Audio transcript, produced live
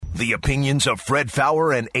The opinions of Fred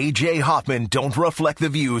Faour and A.J. Hoffman don't reflect the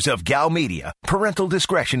views of Gal Media. Parental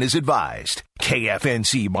discretion is advised.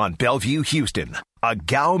 KFNC Mont Bellevue, Houston, a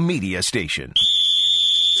Gal Media station.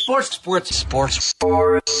 Sports.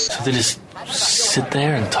 So they just sit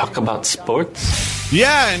there and talk about sports?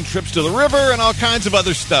 Yeah, and trips to the river and all kinds of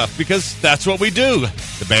other stuff, because that's what we do.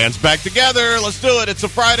 The band's back together. Let's do it. It's a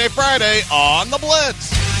Friday on the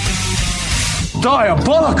Blitz.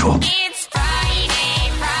 Diabolical. It's Friday,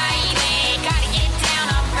 gotta get down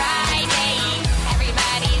on Friday.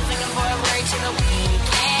 Everybody's looking forward to the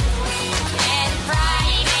weekend.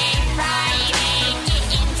 Friday,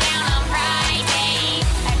 getting down on Friday.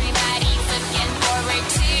 Everybody's looking forward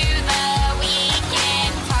to the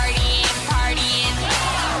weekend. Partying.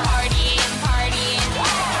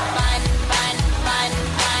 Fun.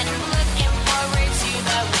 Looking forward to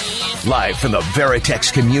the weekend. Live from the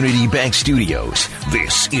Veritex Community Bank Studios,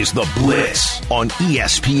 this is The Blitz on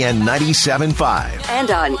ESPN 97.5. And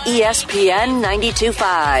on ESPN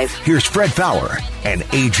 92.5. Here's Fred Faour and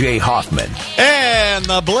A.J. Hoffman. And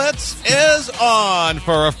the Blitz is on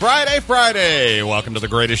for a Friday. Welcome to the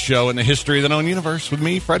greatest show in the history of the known universe with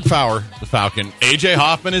me, Fred Faour, the Falcon. A.J.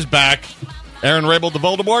 Hoffman is back. Aaron Rabel, the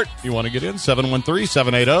Voldemort. You want to get in?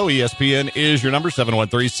 713-780. ESPN is your number,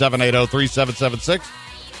 713-780-3776.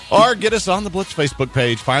 Or get us on the Blitz Facebook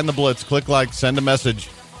page. Find the Blitz. Click like. Send a message.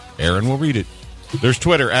 Aaron will read it. There's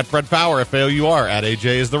Twitter, at Fred Faour, F-A-O-U-R. At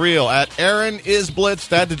AJ is the real. At Aaron is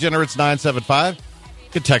Blitzed. At Degenerates975. You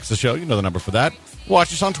can text the show. You know the number for that.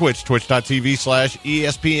 Watch us on Twitch.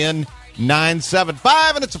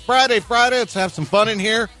 Twitch.tv/ESPN975. And it's a Friday. Let's have some fun in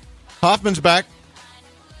here. Hoffman's back.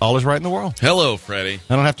 All is right in the world. Hello, Freddie.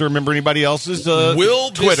 I don't have to remember anybody else's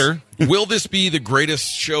Twitter. Will this be the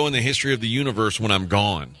greatest show in the history of the universe when I'm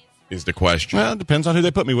gone, is the question. Well, it depends on who they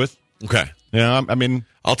put me with. Okay. Yeah, I mean,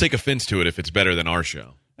 I'll take offense to it if it's better than our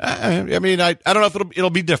show. I mean, I don't know if it'll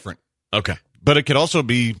be different. Okay. But it could also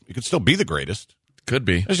be, it could still be the greatest. Could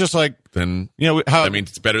be. It's just like, Then, how, that means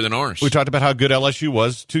it's better than ours. we talked about how good LSU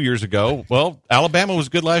was 2 years ago. Well, Alabama was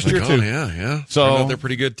good last year, too. Yeah. So- Turned out they're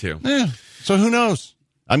pretty good, too. Yeah. So who knows?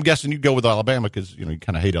 I'm guessing you'd go with Alabama because, you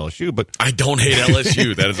kind of hate LSU, but I don't hate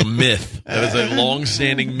LSU. That is a myth. That is a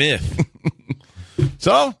long-standing myth.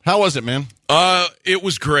 So, how was it, man? It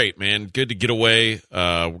was great, man. Good to get away,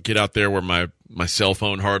 get out there where my cell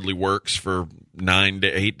phone hardly works for 9 to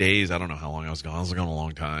 8 days. I don't know how long I was gone. I was gone a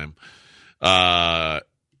long time.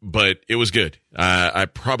 But it was good. I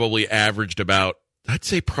probably averaged I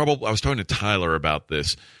was talking to Tyler about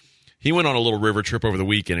this. He went on a little river trip over the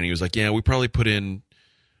weekend, and he was like, yeah, we probably put in,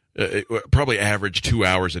 probably averaged 2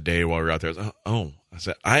 hours a day while we were out there. I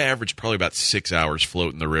said, I averaged probably about 6 hours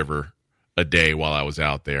floating the river a day while I was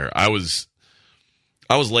out there. I was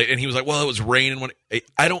late, and he was like, well, it was raining.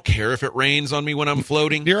 I don't care if it rains on me when I'm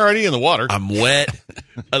floating. You're already in the water. I'm wet.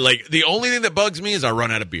 Like, the only thing that bugs me is I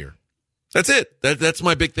run out of beer. That's it. That's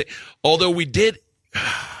my big thing. Although we did,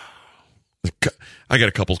 I got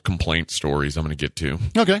a couple complaint stories I'm going to get to.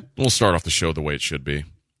 Okay. We'll start off the show the way it should be,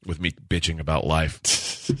 with me bitching about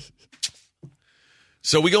life.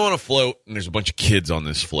 So we go on a float, and there's a bunch of kids on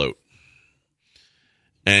this float.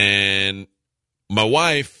 And my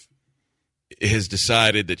wife has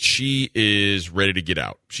decided that she is ready to get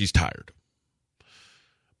out. She's tired.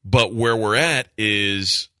 But where we're at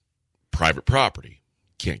is private property.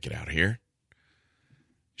 Can't get out of here.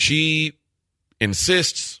 She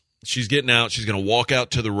insists she's getting out. She's going to walk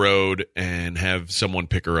out to the road and have someone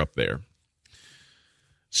pick her up there.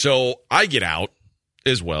 So I get out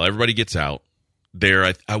as well. Everybody gets out.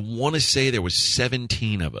 There, I want to say there was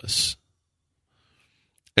 17 of us.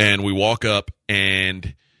 And we walk up,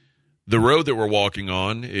 and the road that we're walking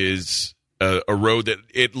on is a road that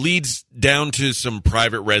it leads down to some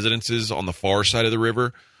private residences on the far side of the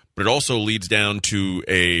river, but it also leads down to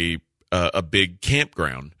a big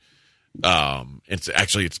campground. It's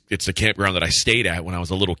a campground that I stayed at when I was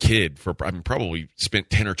a little kid. Probably spent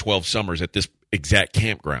 10 or 12 summers at this exact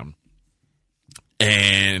campground.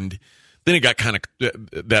 And then it got kind of,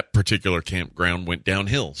 that particular campground went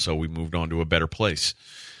downhill, so we moved on to a better place.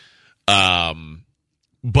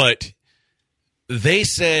 But they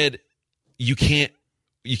said you can't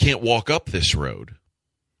walk up this road.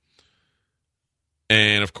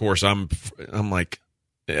 And of course I'm like,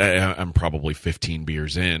 I'm probably 15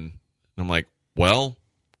 beers in. I'm like, well,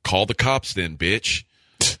 call the cops then, bitch.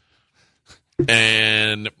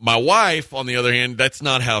 And my wife, on the other hand, that's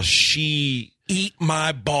not how she... Eat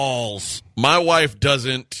my balls. My wife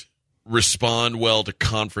doesn't respond well to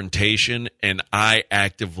confrontation, and I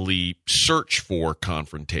actively search for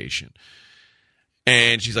confrontation.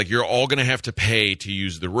 And she's like, you're all going to have to pay to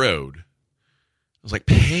use the road. was like,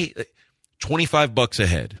 pay $25 a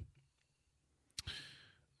head.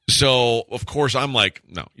 So, of course, I'm like,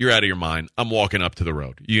 no, you're out of your mind. I'm walking up to the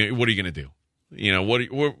road. What are you going to do?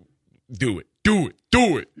 Do it. You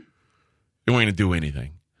ain't going to do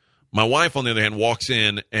anything. My wife, on the other hand, walks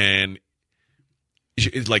in and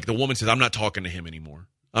it's like the woman says, I'm not talking to him anymore.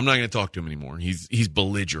 I'm not going to talk to him anymore. He's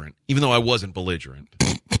belligerent, even though I wasn't belligerent.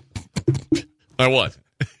 I wasn't.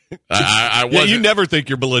 I wasn't. Yeah, you never think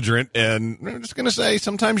you're belligerent, and I'm just going to say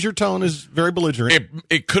sometimes your tone is very belligerent.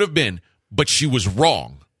 It could have been, but she was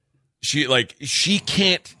wrong. She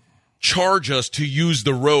can't charge us to use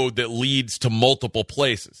the road that leads to multiple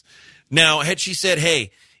places. Now, had she said,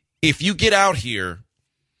 hey, if you get out here,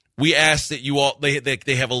 we ask that you all, they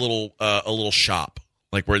have a little shop,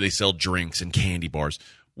 like where they sell drinks and candy bars.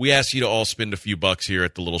 We ask you to all spend a few bucks here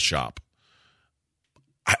at the little shop.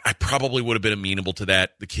 I probably would have been amenable to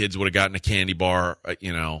that. The kids would have gotten a candy bar. I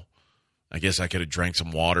guess I could have drank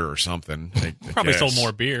some water or something. Probably sold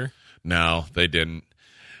more beer. No, they didn't.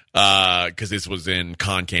 Because this was in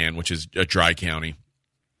Concan, which is a dry county.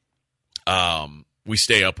 We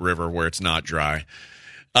stay upriver where it's not dry.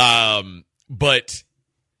 But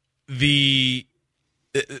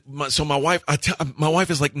so my wife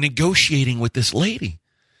is like negotiating with this lady.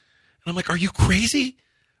 And I'm like, are you crazy?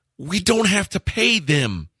 We don't have to pay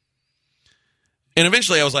them. And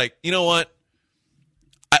eventually I was like, you know what?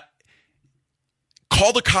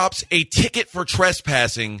 Call the cops. A ticket for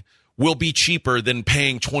trespassing will be cheaper than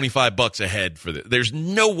paying $25 a head for this. There's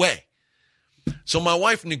no way. So my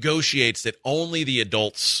wife negotiates that only the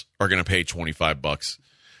adults are going to pay $25,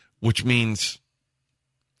 which means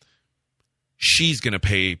she's going to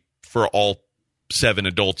pay for all 7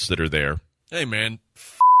 adults that are there. Hey, man,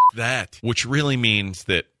 that. Which really means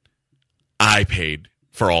that I paid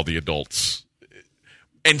for all the adults.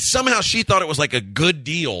 And somehow she thought it was like a good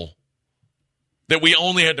deal that we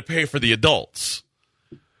only had to pay for the adults.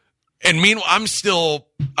 And meanwhile,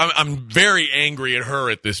 I'm very angry at her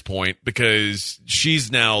at this point because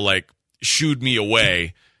she's now like shooed me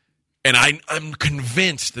away. And I'm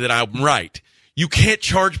convinced that I'm right. You can't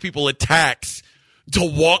charge people a tax to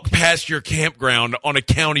walk past your campground on a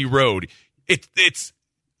county road. It's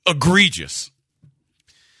egregious.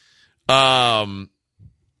 And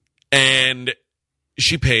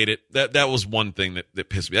she paid it. That was one thing that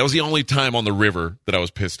pissed me. That was the only time on the river that I was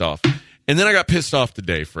pissed off. And then I got pissed off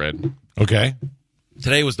today, Fred. Okay.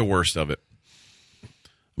 Today was the worst of it.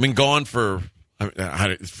 I've been gone from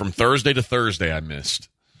Thursday to Thursday I missed.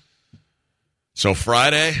 So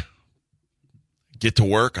Friday, get to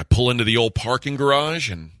work. I pull into the old parking garage,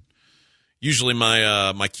 and usually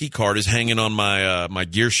my key card is hanging on my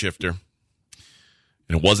gear shifter,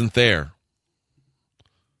 and it wasn't there. I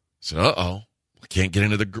said, I can't get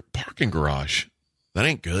into the parking garage. That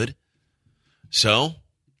ain't good. So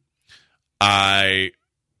I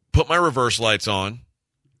put my reverse lights on,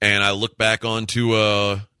 and I look back onto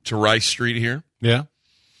to Rice Street here. Yeah.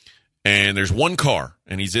 And there's one car,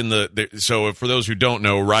 and he's in so for those who don't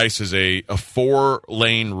know, Rice is a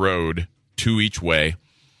 4-lane road, 2 each way.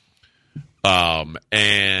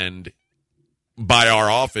 And by our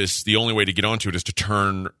office, the only way to get onto it is to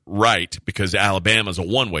turn right because Alabama's a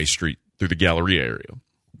one-way street through the Galleria area.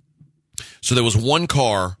 So there was one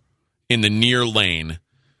car in the near lane,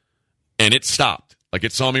 and it stopped. Like,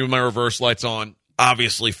 it saw me with my reverse lights on,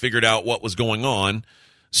 obviously figured out what was going on,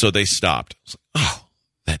 so they stopped. I was like, oh,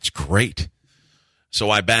 that's great. So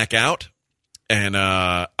I back out, and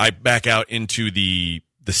I back out into the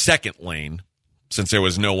second lane since there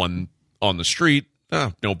was no one on the street.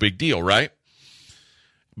 No big deal, right?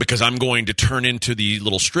 Because I'm going to turn into the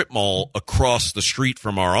little strip mall across the street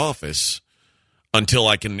from our office until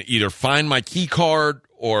I can either find my key card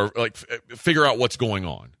or figure out what's going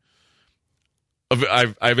on.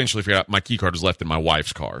 I eventually figured out my key card was left in my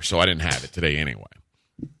wife's car, so I didn't have it today anyway.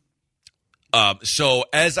 So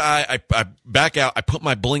as I back out, I put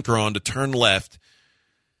my blinker on to turn left,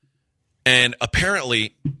 and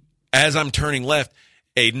apparently, as I'm turning left,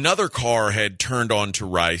 another car had turned onto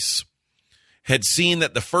Rice, had seen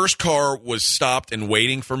that the first car was stopped and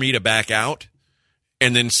waiting for me to back out,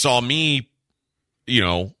 and then saw me,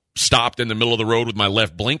 stopped in the middle of the road with my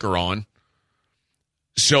left blinker on.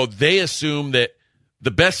 So they assume that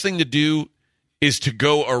the best thing to do is to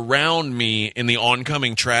go around me in the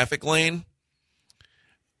oncoming traffic lane.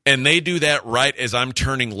 And they do that right as I'm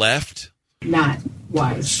turning left. Not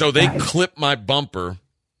wise. So they clip my bumper,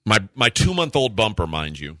 my 2-month-old bumper,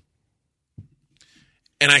 mind you.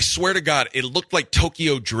 And I swear to God, it looked like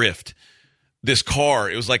Tokyo Drift. This car,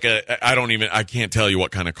 it was like I can't tell you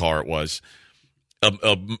what kind of car it was.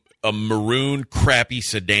 A maroon crappy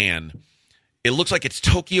sedan. It looks like it's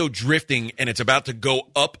Tokyo drifting, and it's about to go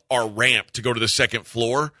up our ramp to go to the second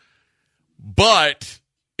floor. But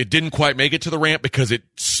it didn't quite make it to the ramp because it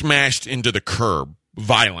smashed into the curb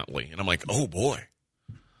violently. And I'm like, oh, boy.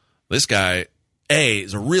 This guy, A,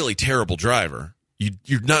 is a really terrible driver.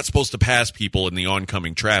 You're not supposed to pass people in the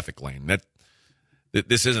oncoming traffic lane.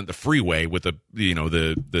 This isn't the freeway with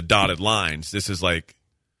the dotted lines. This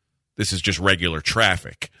is just regular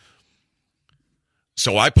traffic.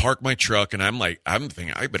 So I park my truck, and I'm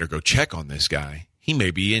thinking, I better go check on this guy. He may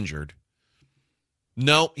be injured.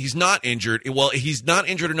 No, he's not injured. Well, he's not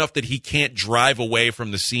injured enough that he can't drive away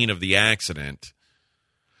from the scene of the accident.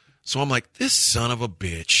 So I'm like, this son of a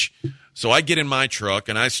bitch. So I get in my truck,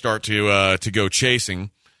 and I start to go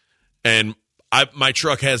chasing. And my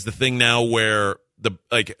truck has the thing now where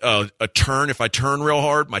a turn, if I turn real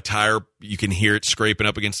hard, my tire, you can hear it scraping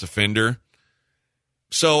up against the fender.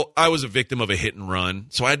 So I was a victim of a hit and run.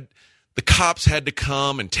 So the cops had to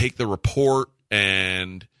come and take the report,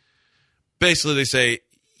 and basically they say,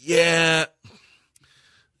 yeah,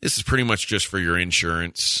 this is pretty much just for your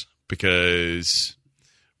insurance because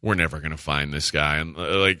we're never going to find this guy. And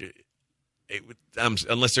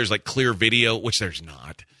unless there's clear video, which there's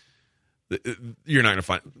not, you're not going to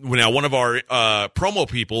find. Now, one of our promo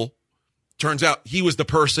people, turns out he was the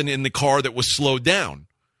person in the car that was slowed down,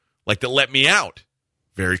 that let me out.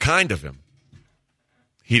 Very kind of him.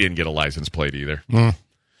 He didn't get a license plate either.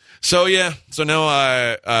 So, yeah. So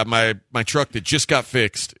now my truck that just got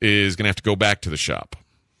fixed is going to have to go back to the shop.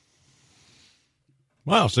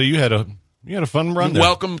 Wow. So you had a fun run there.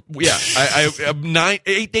 Welcome. Yeah. I'm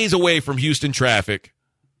 8 days away from Houston traffic.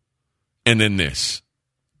 And then this.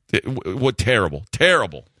 What terrible.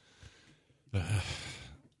 Terrible.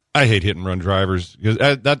 I hate hit and run drivers.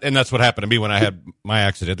 And that's what happened to me when I had my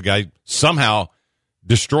accident. The guy somehow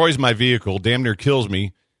destroys my vehicle, damn near kills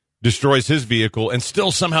me, destroys his vehicle, and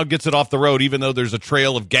still somehow gets it off the road, even though there's a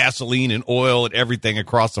trail of gasoline and oil and everything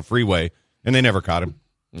across the freeway, and they never caught him.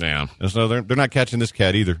 Yeah. And so they're not catching this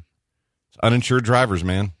cat either. It's uninsured drivers,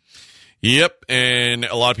 man. Yep, and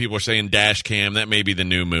a lot of people are saying dash cam. That may be the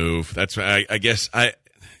new move. That's I guess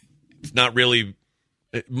it's not really.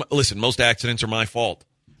 Listen, most accidents are my fault.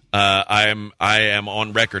 I am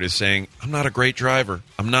on record as saying I'm not a great driver.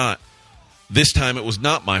 I'm not. This time it was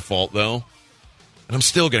not my fault, though, and I'm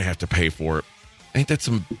still going to have to pay for it. Ain't that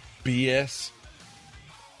some BS?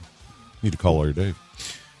 Need to call Larry Dave.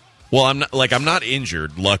 Well, I'm not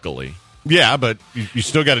injured, luckily. Yeah, but you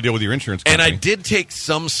still got to deal with your insurance company. And I did take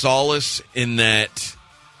some solace in that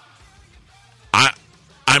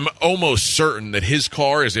I'm almost certain that his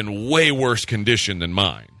car is in way worse condition than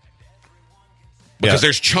mine. Because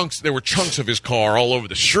there were chunks of his car all over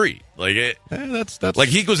the street. That's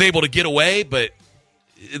he was able to get away, but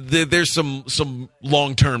there's some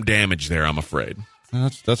long-term damage there, I'm afraid.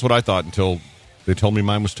 That's what I thought until they told me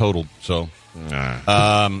mine was totaled. So,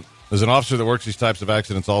 as an officer that works these types of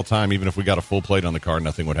accidents all the time, even if we got a full plate on the car,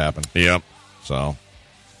 nothing would happen. Yep. So,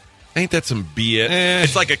 ain't that some BS?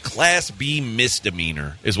 It's like a Class B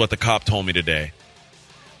misdemeanor, is what the cop told me today.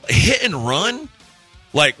 Hit and run?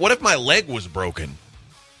 What if my leg was broken?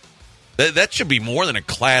 That should be more than a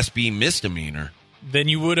Class B misdemeanor. Then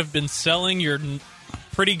you would have been selling your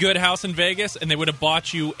pretty good house in Vegas, and they would have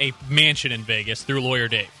bought you a mansion in Vegas through Lawyer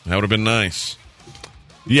Dave. That would have been nice.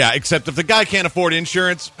 Yeah, except if the guy can't afford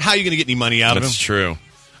insurance, how are you going to get any money out of him? That's true.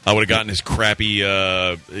 I would have gotten his crappy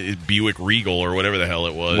Buick Regal or whatever the hell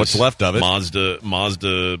it was. What's left of it?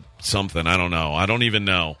 Mazda something. I don't know. I don't even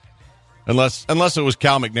know. Unless it was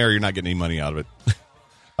Cal McNair, you're not getting any money out of it.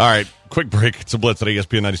 All right, quick break. It's a Blitz at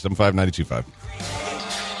ESPN 97.5, 92.5.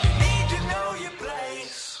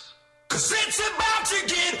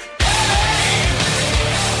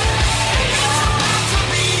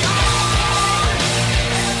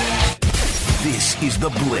 This is The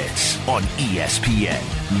Blitz on ESPN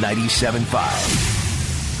 97.5.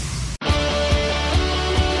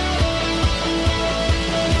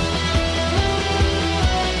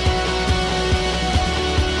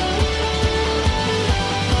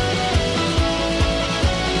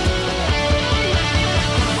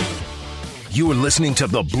 You are listening to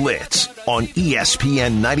The Blitz on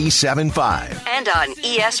ESPN 97.5. And on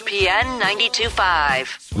ESPN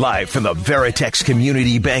 92.5. Live from the Veritex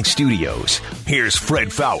Community Bank Studios, here's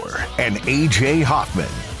Fred Faour and A.J. Hoffman.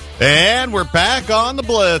 And we're back on The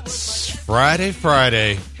Blitz. Friday.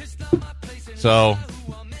 So,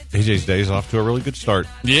 AJ's day is off to a really good start.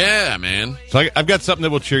 Yeah, man. So I've got something that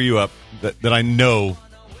will cheer you up that I know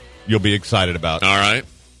you'll be excited about. All right.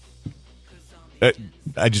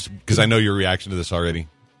 Because I know your reaction to this already.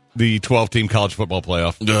 The 12-team college football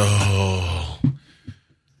playoff. Oh.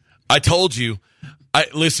 I told you.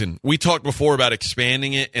 Listen, we talked before about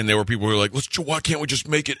expanding it, and there were people who were like, why can't we just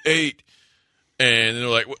make it 8? And they're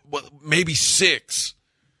like, well, maybe 6.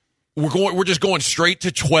 We're just going straight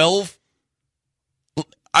to 12.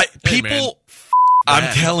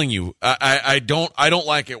 I'm telling you, I don't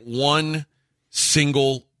like it one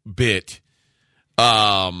single bit.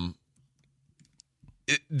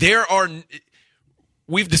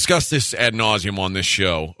 We've discussed this ad nauseum on this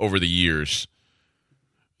show over the years.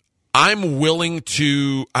 I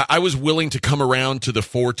was willing to come around to the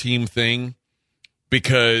 4-team thing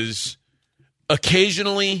because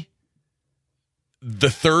occasionally the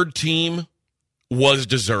 3rd team was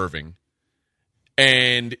deserving.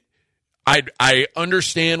 And I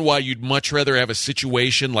understand why you'd much rather have a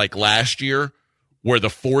situation like last year where the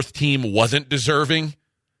 4th team wasn't deserving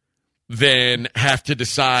than have to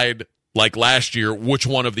decide, like last year, which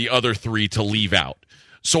one of the other 3 to leave out.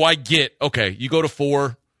 So I get, okay, you go to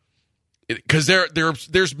 4, because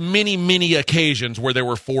there's many occasions where there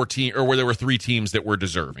were 3 teams that were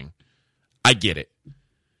deserving. I get it.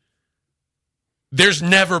 There's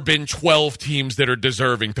never been 12 teams that are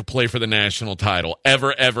deserving to play for the national title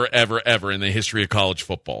ever in the history of college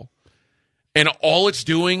football. And all it's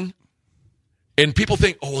doing, and people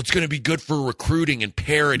think, oh, it's going to be good for recruiting and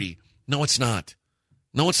parity. No, it's not.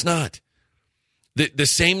 No, it's not. The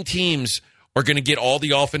same teams are going to get all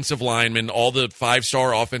the offensive linemen, all the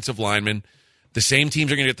 5-star offensive linemen. The same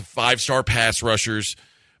teams are going to get the 5-star pass rushers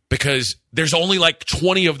because there's only like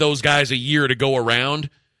 20 of those guys a year to go around,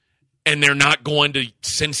 and they're not going to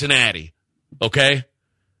Cincinnati. Okay,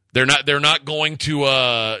 they're not going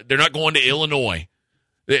to Illinois.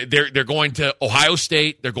 They're going to Ohio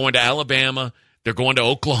State. They're going to Alabama. They're going to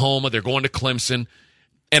Oklahoma. They're going to Clemson.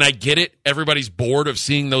 And I get it. Everybody's bored of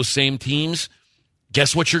seeing those same teams.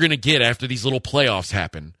 Guess what you're going to get after these little playoffs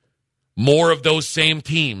happen? More of those same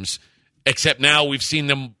teams, except now we've seen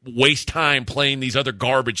them waste time playing these other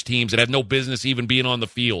garbage teams that have no business even being on the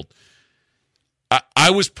field.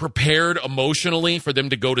 I was prepared emotionally for them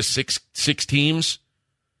to go to six teams.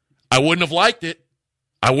 I wouldn't have liked it.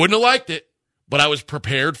 But I was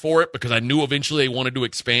prepared for it because I knew eventually they wanted to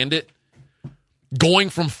expand it. Going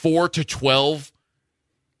from 4 to 12,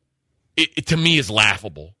 it to me is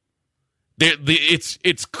laughable.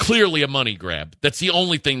 It's clearly a money grab. That's the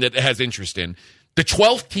only thing that it has interest in. The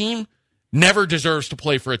 12th team never deserves to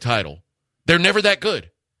play for a title. They're never that good.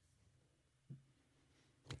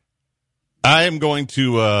 I am going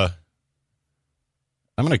to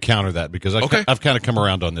counter that because I've kind of come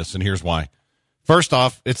around on this, and here's why. First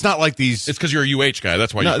off, it's not like these. It's because you're a UH guy.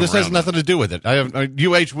 That's why. No, this has nothing to do with it.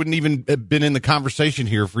 UH wouldn't even have been in the conversation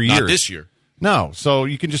here for years. Not this year. No, so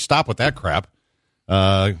you can just stop with that crap.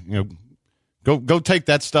 Go take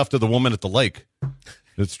that stuff to the woman at the lake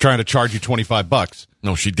that's trying to charge you $25.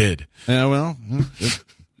 No, she did. Yeah, well,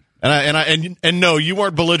 and no, you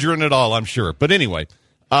weren't belligerent at all, I'm sure. But anyway,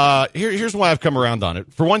 here's why I've come around on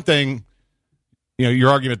it. For one thing, your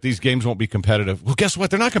argument these games won't be competitive. Well, guess what?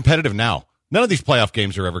 They're not competitive now. None of these playoff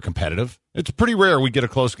games are ever competitive. It's pretty rare we get a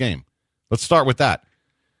close game. Let's start with that.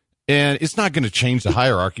 And it's not going to change the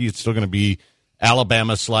hierarchy. It's still going to be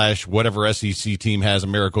Alabama / whatever SEC team has a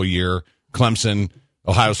miracle year, Clemson,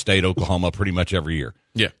 Ohio State, Oklahoma, pretty much every year.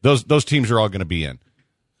 Yeah. Those teams are all going to be in.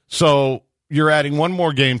 So you're adding one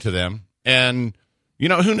more game to them. And,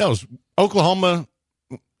 who knows? Oklahoma,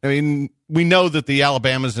 I mean, we know that the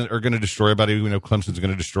Alabamas are going to destroy everybody. We know Clemson's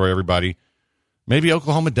going to destroy everybody. Maybe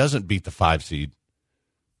Oklahoma doesn't beat the 5 seed,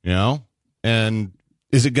 And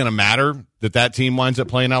is it going to matter that team winds up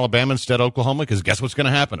playing Alabama instead of Oklahoma? Because guess what's going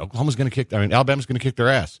to happen? Alabama's going to kick their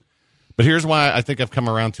ass. But here's why I think I've come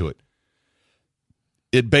around to it.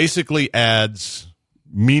 It basically adds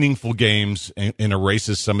meaningful games and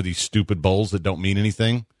erases some of these stupid bowls that don't mean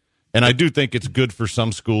anything. And I do think it's good for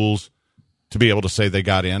some schools to be able to say they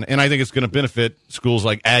got in. And I think it's going to benefit schools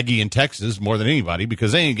like Aggie in Texas more than anybody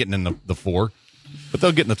because they ain't getting in the 4. But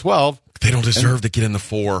they'll get in the 12. They don't deserve to get in the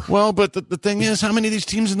 4. Well, but the thing is, how many of these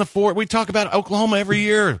teams in the 4? We talk about Oklahoma every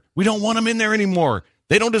year. We don't want them in there anymore.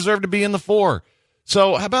 They don't deserve to be in the 4.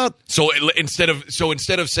 So how about instead of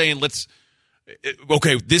saying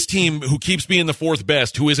this team who keeps being the 4th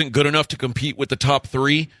best, who isn't good enough to compete with the top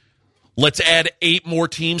 3, let's add 8 more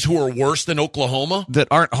teams who are worse than Oklahoma that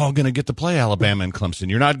aren't all going to get to play Alabama and Clemson.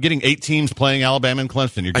 You're not getting 8 teams playing Alabama and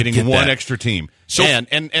Clemson. You're getting one extra team. So and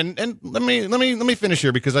let me finish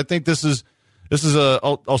here because I think this is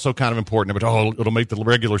also kind of important. But it'll make the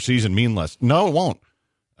regular season mean less. No, it won't.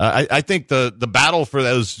 I think the battle for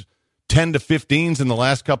those 10 to 15s in the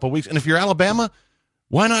last couple of weeks, and if you're Alabama,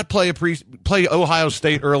 why not play Ohio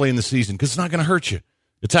State early in the season? Because it's not going to hurt you.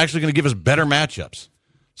 It's actually going to give us better matchups.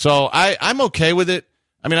 So I'm okay with it.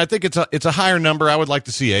 I mean, I think it's a higher number. I would like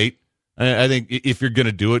to see 8. I think if you're going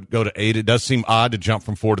to do it, go to 8. It does seem odd to jump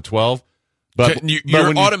from 4 to 12. But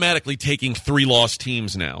you're automatically taking 3 lost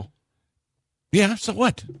teams now. Yeah, so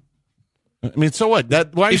what? I mean, so what?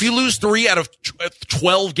 If you lose 3 out of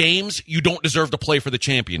 12 games, you don't deserve to play for the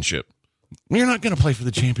championship. You're not going to play for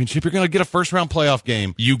the championship. You're going to get a first-round playoff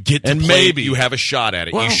game. You get to play. Maybe you have a shot at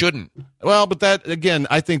it. Well, you shouldn't. Well, but that, again,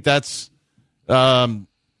 I think that's something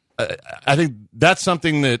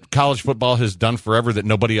that college football has done forever that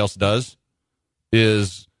nobody else does.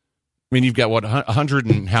 You've got, 100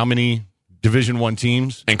 and how many Division I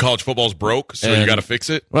teams? And college football's broke, so you got to fix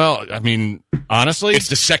it? Well, I mean, honestly. It's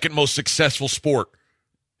the second most successful sport,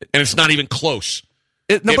 and it's not even close.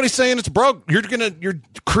 Nobody's saying it's broke. You're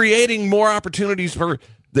creating more opportunities for.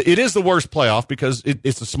 It is the worst playoff because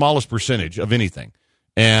it's the smallest percentage of anything,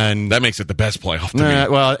 and that makes it the best playoff to me.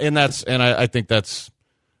 Well, I think that's.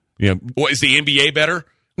 Well, is the NBA better?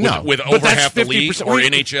 No, with over half the league or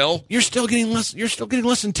NHL. You're still getting less. You're still getting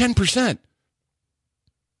less than 10%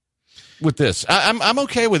 with this. I'm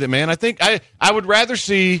okay with it, man. I think I would rather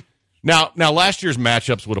see now. Last year's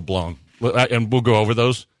matchups would have blown, and we'll go over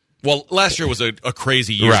those. Well, last year was a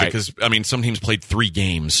crazy year because, some teams played 3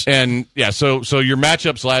 games. And, so your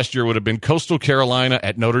matchups last year would have been Coastal Carolina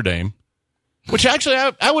at Notre Dame, which actually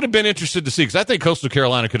I would have been interested to see because I think Coastal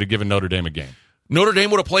Carolina could have given Notre Dame a game. Notre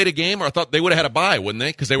Dame would have played a game, or I thought they would have had a bye, wouldn't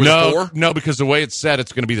they? Because they were 4? No, because the way it's set,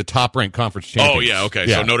 it's going to be the top-ranked conference champions. Oh, yeah, okay.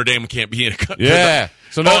 Yeah. So Notre Dame can't be in a yeah.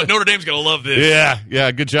 So Notre Dame's going to love this.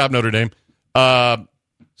 Yeah, good job, Notre Dame.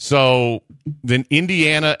 So then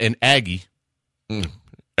Indiana and Aggie.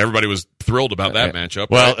 Everybody was thrilled about that matchup.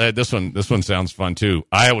 Well, right? this one sounds fun too.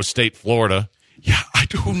 Iowa State, Florida. Yeah,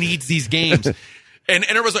 who needs these games? and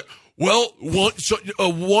everyone's like, well,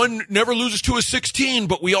 one never loses to a 16,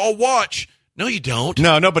 but we all watch. No, you don't.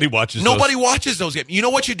 No, nobody watches. Nobody watches those games. You know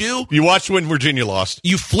what you do? You watch when Virginia lost.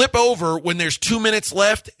 You flip over when there's 2 minutes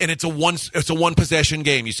left, and it's a one possession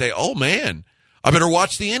game. You say, oh man, I better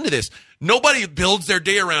watch the end of this. Nobody builds their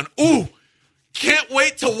day around. Ooh, can't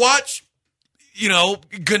wait to watch.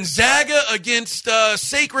 Gonzaga against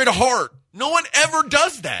Sacred Heart. No one ever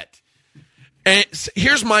does that. And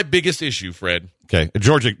here's my biggest issue, Fred. Okay,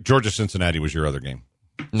 Georgia Cincinnati was your other game.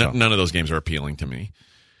 None of those games are appealing to me.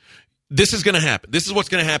 This is going to happen. This is what's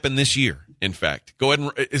going to happen this year, in fact. Go ahead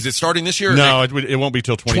and – is it starting this year? No, it won't be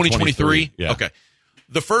till 2023. Yeah. Okay.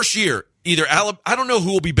 The first year, either I don't know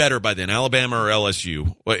who will be better by then, Alabama or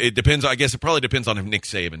LSU. It depends. I guess it probably depends on if Nick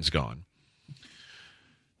Saban's gone.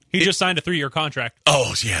 He just signed a 3-year contract.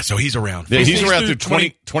 Oh, yeah, so he's around. Yeah, he's around through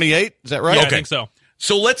 2028, is that right? Yeah, okay. I think so.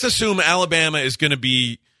 So let's assume Alabama is going to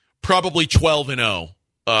be probably 12-0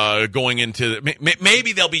 going into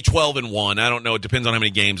maybe they'll be 12-1. I don't know. It depends on how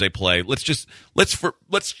many games they play. Let's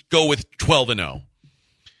go with 12-0.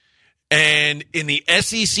 And in the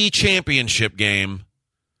SEC championship game,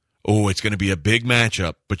 it's going to be a big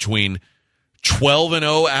matchup between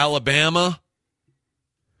 12-0 Alabama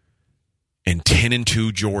and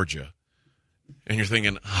 10-2 Georgia. And you're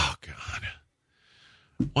thinking, oh, God.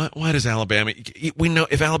 Why does Alabama... We know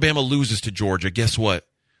if Alabama loses to Georgia, guess what?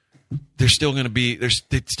 They're still going to be...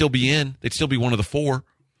 They'd still be in. They'd still be one of the 4.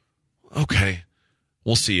 Okay.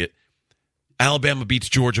 We'll see it. Alabama beats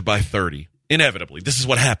Georgia by 30. Inevitably. This is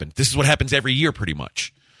what happened. This is what happens every year pretty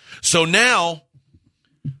much. So now,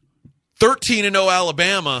 13-0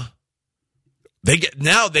 Alabama,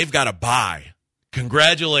 they've got a bye.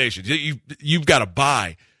 Congratulations. You've got a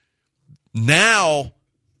bye. Now,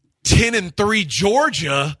 10-3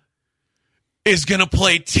 Georgia is going to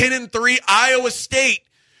play 10-3 Iowa State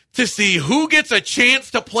to see who gets a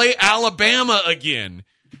chance to play Alabama again.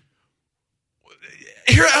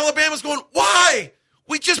 Here Alabama's going, why?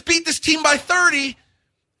 We just beat this team by 30.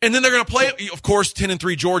 And then they're going to play, of course,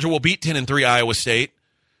 10-3 Georgia will beat 10-3 Iowa State.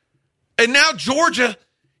 And now Georgia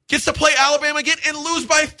gets to play Alabama again and lose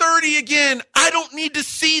by 30 again. I don't need to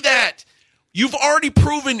see that. You've already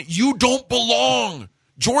proven you don't belong.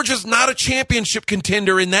 Georgia's not a championship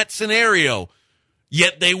contender in that scenario,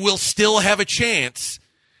 yet they will still have a chance.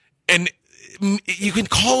 And you can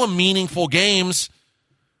call them meaningful games.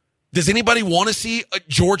 Does anybody want to see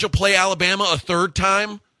Georgia play Alabama a third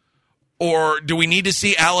time? Or do we need to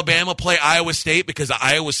see Alabama play Iowa State because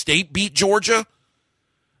Iowa State beat Georgia?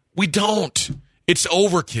 We don't. It's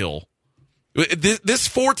overkill. This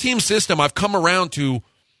 4-team system I've come around to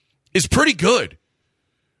is pretty good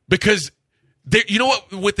because you know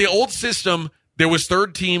what? With the old system, there was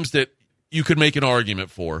third teams that you could make an argument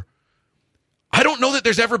for. I don't know that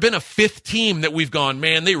there's ever been a 5th team that we've gone,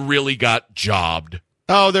 man, they really got jobbed.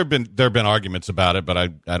 Oh, there've been arguments about it, but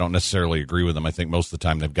I don't necessarily agree with them. I think most of the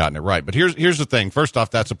time they've gotten it right. But here's the thing. First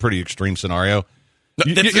off, that's a pretty extreme scenario.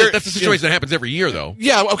 That's the situation that happens every year, though.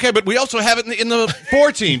 Yeah, okay, but we also have it in the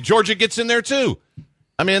 4 team. Georgia gets in there too.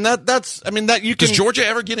 I mean that's you can. Does Georgia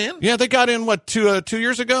ever get in? Yeah, they got in 2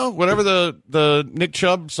 years ago, whatever the Nick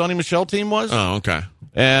Chubb, Sonny Michel team was. Oh, okay.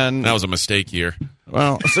 And that was a mistake year.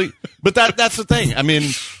 Well, see, but that's the thing. I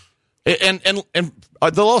mean, and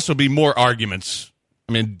there'll also be more arguments.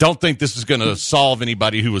 I mean, don't think this is going to solve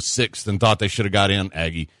anybody who was 6th and thought they should have got in,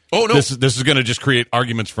 Aggie. Oh, no. This is going to just create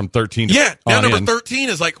arguments from 13 to now on number in. 13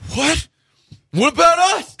 is like, what? What about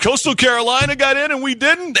us? Coastal Carolina got in and we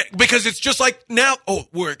didn't? Because it's just like now,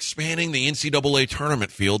 we're expanding the NCAA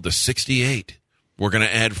tournament field to 68. We're going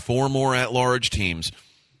to add 4 more at-large teams.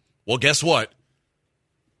 Well, guess what?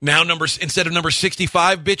 Now instead of number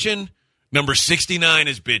 65 bitching, number 69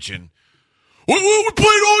 is bitching. We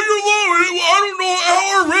played all year long. I don't know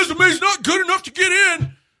how our resume's not good enough to get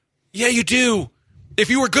in. Yeah, you do. If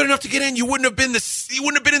you were good enough to get in, you wouldn't have been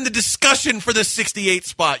in the discussion for the 68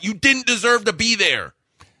 spot. You didn't deserve to be there.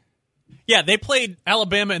 Yeah, they played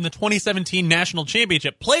Alabama in the 2017 national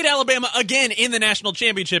championship. Played Alabama again in the national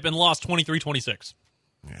championship and lost 23-26.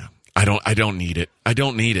 Yeah, I don't need it. I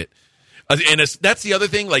don't need it. And that's the other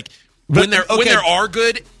thing. Like when there are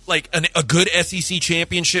good, like a good SEC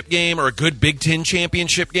championship game or a good Big Ten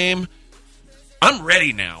championship game, I'm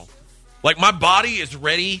ready now. Like my body is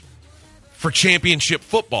ready for championship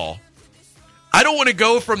football. I don't want to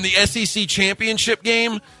go from the SEC championship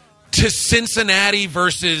game to Cincinnati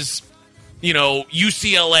versus,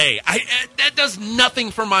 UCLA. That does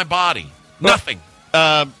nothing for my body. Nothing.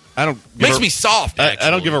 I don't. Makes me soft. I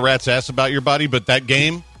don't give a rat's ass about your body, but that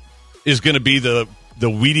game is going to be the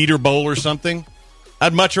Weed Eater Bowl or something.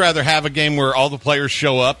 I'd much rather have a game where all the players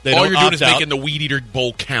show up. All you're doing is making the Weed Eater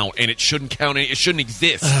Bowl count, and it shouldn't count. It shouldn't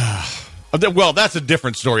exist. Well, that's a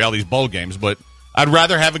different story, all these bowl games, but I'd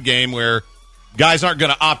rather have a game where guys aren't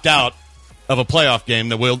going to opt out of a playoff game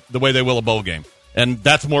the way they will a bowl game. And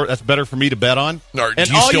that's better for me to bet on. Are you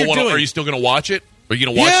still going to watch it? Are you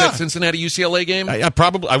going to watch that Cincinnati UCLA game?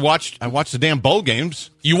 I watched the damn bowl games.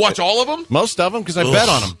 You watch all of them? Most of them because I bet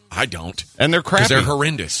on them. I don't. And they're crappy. Because they're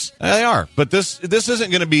horrendous. They are. But this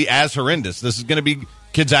isn't going to be as horrendous. This is going to be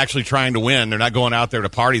kids actually trying to win. They're not going out there to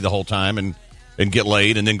party the whole time and get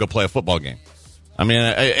laid and then go play a football game. I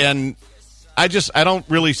mean, I don't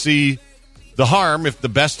really see the harm if the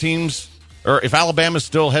best teams, or if Alabama's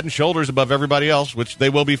still head and shoulders above everybody else, which they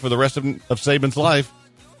will be for the rest of Saban's life.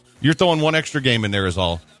 You're throwing one extra game in there is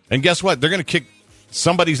all. And guess what? They're going to kick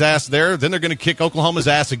somebody's ass there. Then they're going to kick Oklahoma's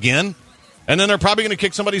ass again. And then they're probably going to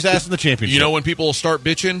kick somebody's ass in the championship. You know when people will start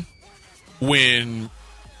bitching? When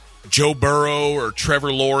Joe Burrow or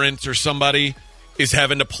Trevor Lawrence or somebody is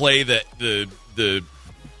having to play the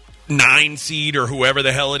 9 seed or whoever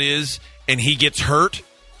the hell it is, and he gets hurt,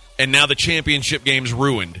 and now the championship game's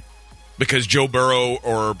ruined because Joe Burrow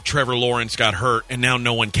or Trevor Lawrence got hurt, and now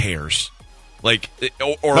no one cares. Like,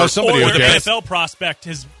 or an NFL prospect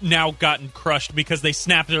has now gotten crushed because they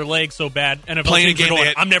snapped their leg so bad. NFL playing a game,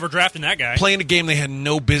 I'm never drafting that guy. Playing a game they had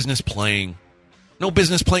no business playing. No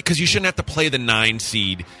business playing because you shouldn't have to play the 9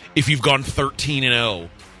 seed if you've gone 13-0.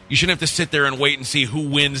 You shouldn't have to sit there and wait and see who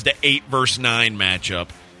wins the 8 versus 9 matchup.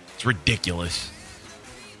 It's ridiculous.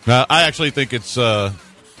 I actually think it's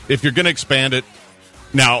if you're going to expand it.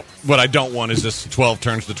 Now, what I don't want is this 12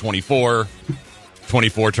 turns to 24.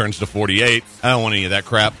 24 turns to 48. I don't want any of that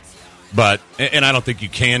crap. And I don't think you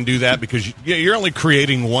can do that because you're only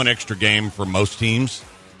creating one extra game for most teams,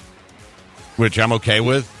 which I'm okay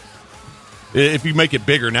with. If you make it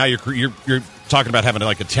bigger, now you're talking about having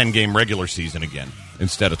like a 10-game regular season again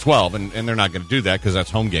instead of 12, and they're not going to do that because that's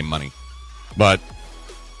home game money. But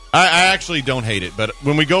I actually don't hate it. But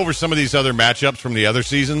when we go over some of these other matchups from the other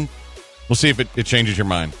season, we'll see if it changes your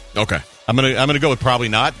mind. Okay. I'm gonna go with probably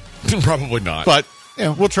not. Probably not. But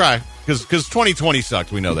we'll try because 2020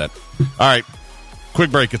 sucked. We know that. All right.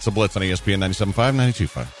 Quick break. It's the Blitz on ESPN 97.5,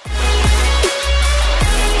 92.5.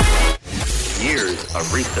 Years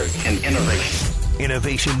of research and innovation.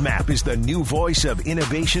 Innovation Map is the new voice of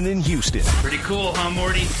innovation in Houston. Pretty cool, huh,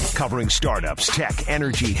 Morty? Covering startups, tech,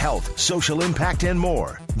 energy, health, social impact, and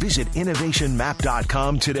more. Visit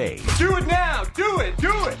innovationmap.com today. Do it now! Do it!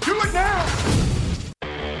 Do it! Do it now!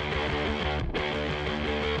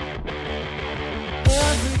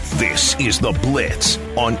 This is The Blitz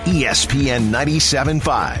on ESPN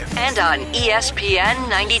 97.5. And on ESPN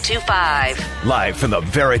 92.5. Live from the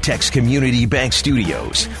Veritex Community Bank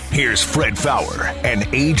Studios, here's Fred Faour and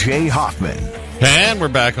A.J. Hoffman. And we're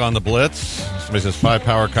back on the Blitz. Somebody says 5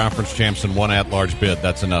 power conference champs and 1 at-large bid.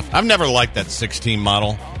 That's enough. I've never liked that 6-team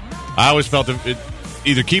model. I always felt it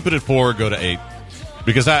either keep it at 4 or go to 8.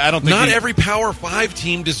 Because I don't think... Not every Power 5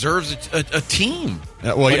 team deserves a team.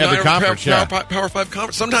 Well, every conference, Power 5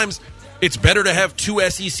 conference. Sometimes it's better to have 2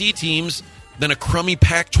 SEC teams than a crummy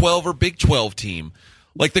Pac-12 or Big 12 team.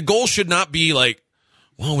 Like, the goal should not be like,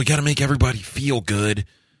 well, we got to make everybody feel good.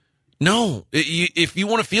 No, if you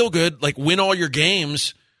want to feel good, like win all your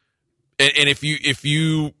games, and if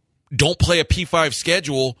you don't play a P5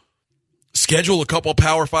 schedule a couple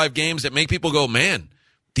Power 5 games that make people go, man,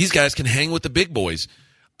 these guys can hang with the big boys.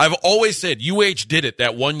 I've always said UH did it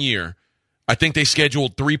that one year. I think they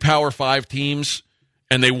scheduled 3 Power 5 teams,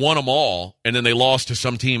 and they won them all, and then they lost to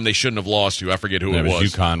some team they shouldn't have lost to. I forget who it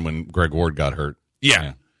was. UConn when Greg Ward got hurt.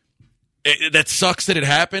 Yeah. That sucks that it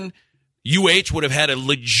happened. UH would have had a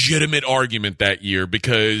legitimate argument that year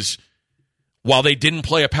because while they didn't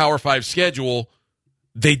play a Power 5 schedule,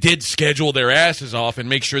 they did schedule their asses off and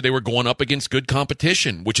make sure they were going up against good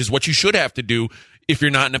competition, which is what you should have to do if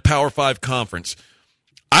you're not in a Power 5 conference.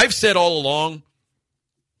 I've said all along,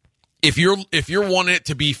 if you're wanting it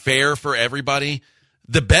to be fair for everybody,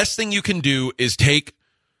 the best thing you can do is take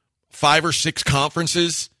 5 or 6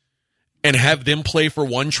 conferences and have them play for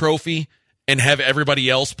one trophy and have everybody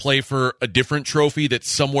else play for a different trophy that's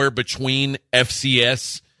somewhere between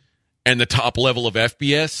FCS and the top level of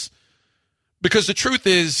FBS. Because the truth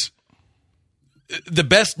is, the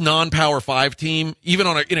best non-Power 5 team, even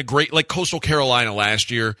in a great, like Coastal Carolina last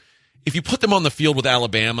year, if you put them on the field with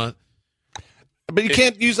Alabama... But you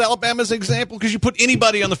can't use Alabama as an example because you put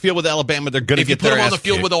anybody on the field with Alabama, they're going to get their ass kicked. If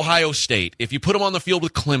you put them on the field with Ohio State, if you put them on the field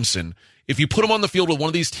with Clemson, if you put them on the field with one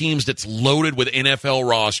of these teams that's loaded with NFL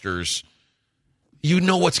rosters, you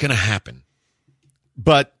know what's going to happen.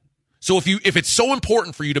 But so if it's so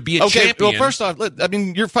important for you to be a champion, well, first off, I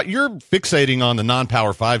mean you're fixating on the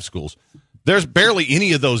non-Power 5 schools. There's barely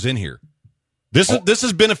any of those in here. This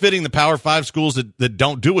is benefiting the Power 5 schools that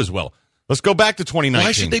don't do as well. Let's go back to 2019.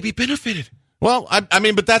 Why should they be benefited? Well, I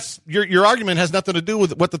mean, but that's your argument has nothing to do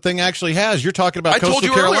with what the thing actually has. You're talking about Coastal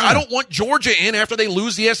Carolina. I told you earlier, I don't want Georgia in after they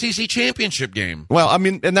lose the SEC championship game. Well, I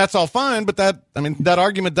mean, and that's all fine, but that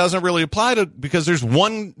argument doesn't really apply to because there's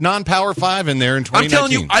one non-Power 5 in there in 2019. I'm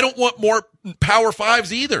telling you, I don't want more Power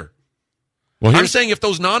 5s either. Well, I'm saying if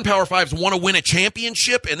those non-Power 5s want to win a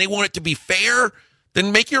championship and they want it to be fair,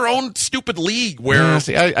 then make your own stupid league where I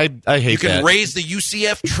hate you can that. raise the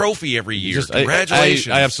UCF trophy every year.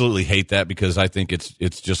 Congratulations. I absolutely hate that because I think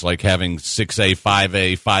it's just like having 6A,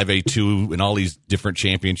 5A, 5A2 and all these different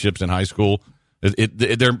championships in high school.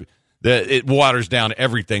 It waters down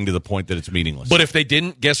everything to the point that it's meaningless. But if they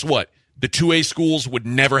didn't, guess what? The 2A schools would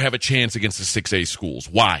never have a chance against the 6A schools.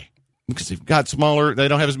 Why? Because they've got smaller, they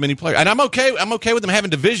don't have as many players. And I'm okay with them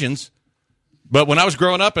having divisions. But when I was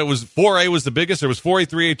growing up, it was 4A was the biggest. There was 4A,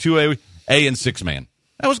 3A, 2A, A, and 6-man.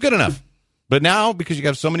 That was good enough. But now, because you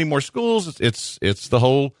have so many more schools, it's the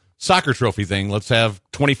whole soccer trophy thing. Let's have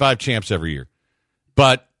 25 champs every year.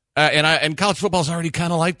 But and college football's already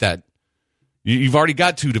kind of like that. You've already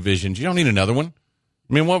got 2 divisions. You don't need another one.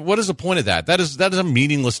 I mean, what is the point of that? That is a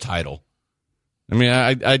meaningless title. I mean,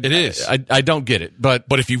 it is. I don't get it. But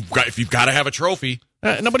if you've got to have a trophy,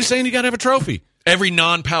 nobody's saying you got to have a trophy. Every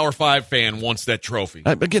non-Power 5 fan wants that trophy.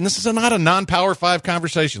 Again, this is not a non-Power 5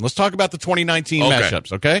 conversation. Let's talk about the 2019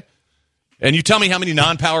 matchups, okay? And you tell me how many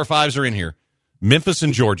non-Power 5s are in here. Memphis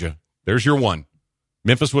and Georgia. There's your 1.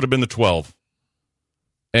 Memphis would have been the 12.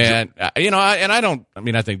 And,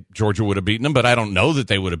 I think Georgia would have beaten them, but I don't know that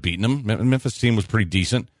they would have beaten them. Memphis team was pretty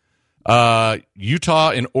decent. Utah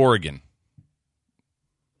and Oregon.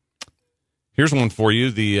 Here's one for you.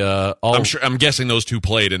 I'm guessing those 2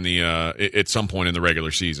 played in the at some point in the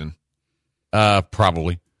regular season.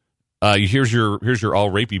 Probably. Here's your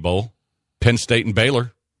all rapey bowl. Penn State and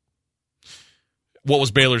Baylor. What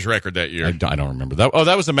was Baylor's record that year? I don't remember that. Oh,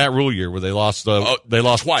 that was the Matt Rule year where they lost. They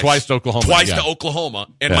lost twice to Oklahoma. To Oklahoma,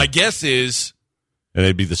 and my guess is, and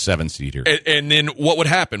they'd be the 7th seed here. And then what would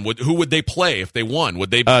happen? Who would they play if they won?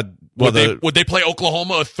 Would they? Would they play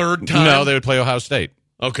Oklahoma a third time? No, they would play Ohio State.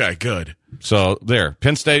 Okay, good. So there,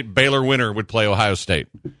 Penn State, Baylor winner would play Ohio State.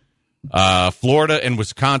 Florida and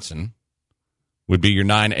Wisconsin would be your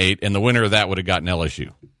 9-8, and the winner of that would have gotten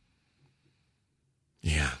LSU.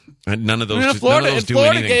 Yeah, none of those do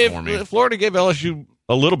anything for me. Florida gave LSU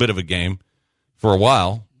a little bit of a game for a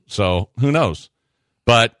while, so who knows?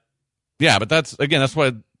 But yeah, but that's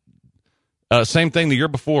why. Same thing the year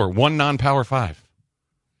before, 1 non-Power 5.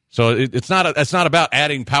 So it's not about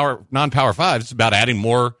adding non-Power 5s. It's about adding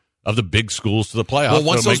more of the big schools to the playoffs. Well,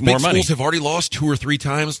 once those big schools have already lost 2 or 3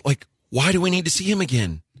 times, like Why do we need to see him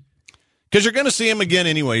again? Because you're going to see him again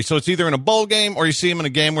anyway. So it's either in a bowl game or you see him in a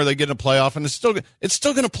game where they get in a playoff, and it's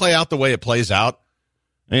still going to play out the way it plays out.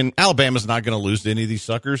 And Alabama's not going to lose to any of these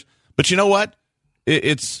suckers. But you know what?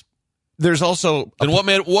 There's also and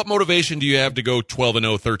what motivation do you have to go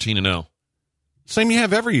 12-0, 13-0? Same you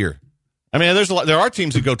have every year. I mean, there are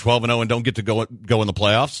teams that go 12-0 and don't get to go in the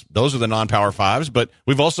playoffs. Those are the non-Power Fives. But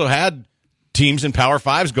we've also had teams in Power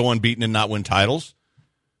Fives go unbeaten and not win titles.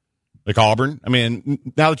 Like Auburn. I mean,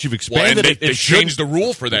 now that you've expanded they changed the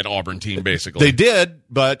rule for that Auburn team, basically. They did,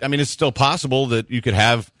 but, I mean, it's still possible that you could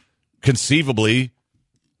have, conceivably,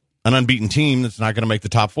 an unbeaten team that's not going to make the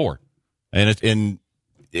top 4. And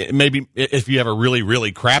maybe if you have a really,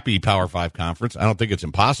 really crappy Power 5 conference, I don't think it's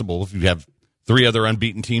impossible if you have 3 other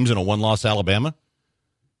unbeaten teams in a 1-loss Alabama.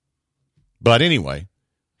 But anyway,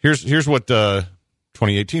 here's what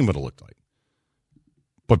 2018 would have looked like.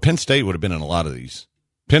 But Penn State would have been in a lot of these.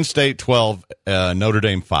 Penn State 12, Notre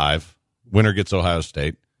Dame 5. Winner gets Ohio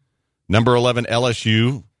State. Number 11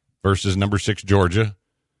 LSU versus number 6 Georgia,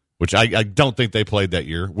 which I don't think they played that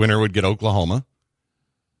year. Winner would get Oklahoma.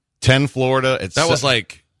 10 Florida.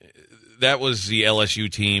 That was the LSU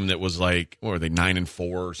team that was like, what were they, 9-4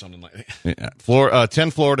 or something like that? Yeah.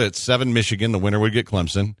 10 Florida at 7 Michigan. The winner would get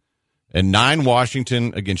Clemson. And 9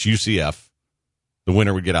 Washington against UCF. The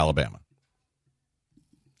winner would get Alabama.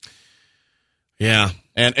 Yeah.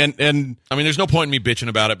 And I mean, there's no point in me bitching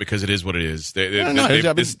about it because it is what it is. They're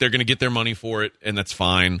going to get their money for it, and that's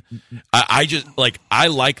fine. I just I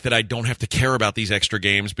like that I don't have to care about these extra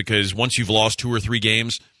games because once you've lost 2 or 3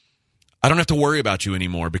 games, I don't have to worry about you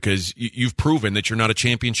anymore because you've proven that you're not a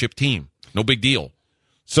championship team. No big deal.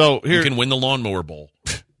 So here, you can win the Lawnmower Bowl.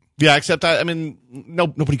 Yeah, except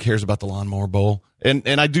nobody cares about the Lawnmower Bowl, and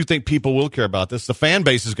I do think people will care about this. The fan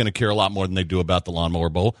base is going to care a lot more than they do about the Lawnmower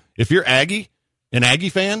Bowl. If you're an Aggie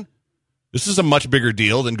fan, this is a much bigger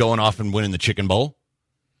deal than going off and winning the Chicken Bowl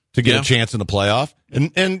to get a chance in the playoff.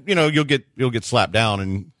 And you'll get slapped down,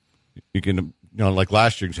 and you can like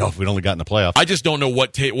last year, if we'd only gotten the playoff. I just don't know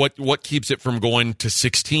what keeps it from going to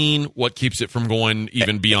 16. What keeps it from going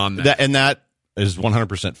even beyond that? And that is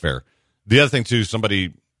 100% fair. The other thing too,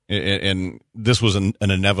 somebody, and this was an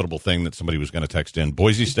inevitable thing that somebody was going to text in.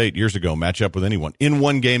 Boise State years ago match up with anyone in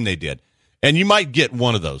one game they did, and you might get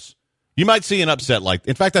one of those. You might see an upset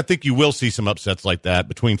in fact, I think you will see some upsets like that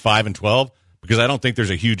between 5 and 12 because I don't think there's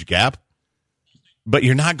a huge gap. But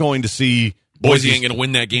you're not going to see Boise ain't going to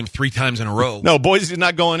win that game 3 times in a row. No, Boise's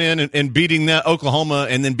not going in and beating Oklahoma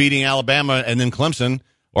and then beating Alabama and then Clemson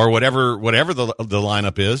or whatever the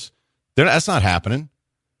lineup is. That's not happening.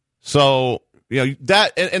 So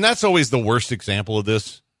that's always the worst example of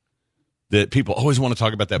this. That people always want to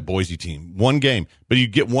talk about that Boise team. One game, but you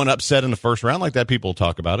get one upset in the first round like that, people will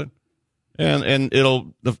talk about it. And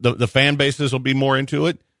it'll the fan bases will be more into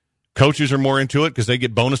it. Coaches are more into it because they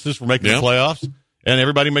get bonuses for making the playoffs, and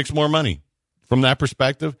everybody makes more money. From that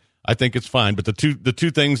perspective, I think it's fine. But the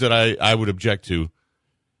two things that I would object to,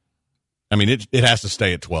 I mean, it has to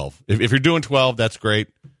stay at 12. If you're doing 12, that's great.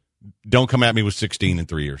 Don't come at me with 16 in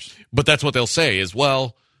 3 years. But that's what they'll say is,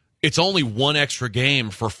 well, it's only one extra game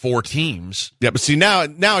for 4 teams. Yeah, but see, now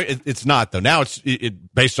it's not, though. Now it's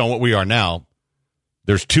based on what we are now.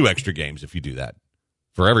 There's 2 extra games if you do that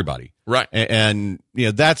for everybody. Right. And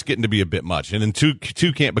that's getting to be a bit much. And then 2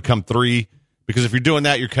 can't become 3 because if you're doing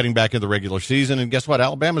that, you're cutting back into the regular season. And guess what?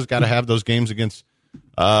 Alabama's got to have those games against,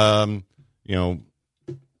 Ball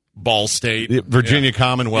State. Virginia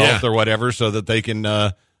Commonwealth or whatever so that they can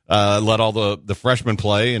let all the freshmen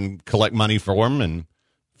play and collect money for them and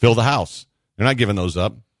fill the house. They're not giving those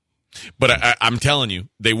up. But I'm telling you,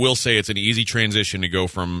 they will say it's an easy transition to go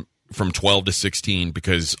from 12 to 16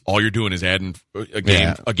 because all you're doing is adding a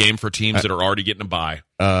game for teams that are already getting a bye.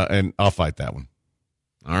 And I'll fight that one.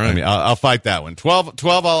 All right. I mean, I'll fight that one. 12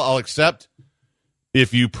 I'll accept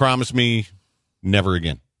if you promise me never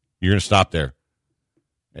again. You're going to stop there.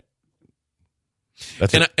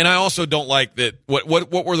 And I also don't like that. What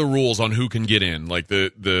were the rules on who can get in? Like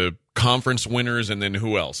the conference winners and then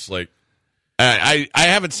who else? Like I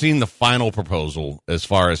haven't seen the final proposal as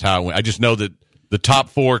far as how it went. I just know that the top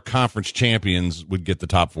 4 conference champions would get the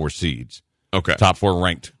top 4 seeds. Okay. Top 4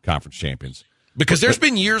 ranked conference champions. Because there's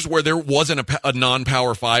been years where there wasn't a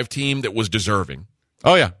non-Power 5 team that was deserving.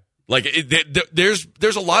 Oh, yeah. Like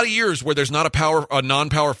there's a lot of years where there's not a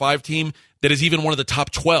non-Power 5 team that is even one of the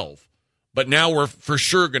top 12. But now we're for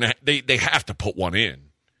sure they have to put one in.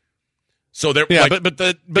 So there, but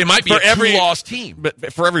it might be a 2-loss team.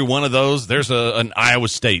 But for every one of those, there's an Iowa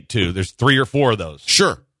State too. There's 3 or 4 of those.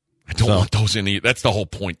 Sure, I don't want those in. That's the whole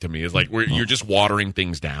point to me. Is like you're just watering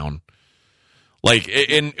things down. Like,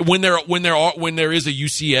 and when there is a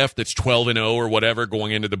UCF that's 12-0 or whatever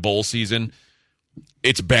going into the bowl season,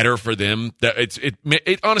 it's better for them. That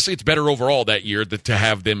honestly, it's better overall that year to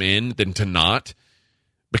have them in than to not,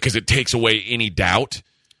 because it takes away any doubt.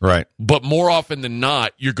 Right. But more often than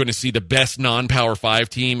not, you're going to see the best non-Power 5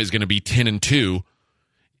 team is going to be 10-2,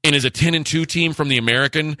 and is a 10-2 team from the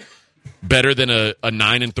American better than a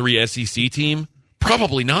 9-3 SEC team?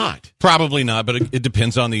 Probably not. Probably not, but it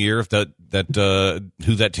depends on the year if who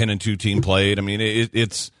that 10-2 team played. I mean,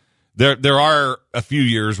 it's there are a few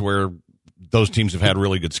years where those teams have had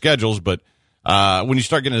really good schedules, but when you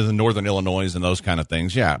start getting into the Northern Illinois and those kind of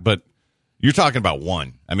things, yeah. But you're talking about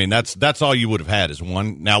one. I mean, that's all you would have had is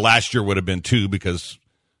one. Now, last year would have been two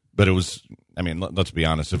but it was. I mean, let's be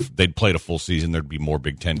honest. If they'd played a full season, there'd be more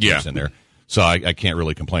Big Ten teams in there. So I can't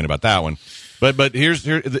really complain about that one. But here's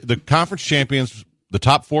the conference champions. The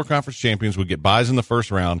top 4 conference champions would get buys in the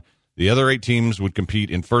first round. The other 8 teams would compete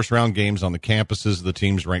in first-round games on the campuses of the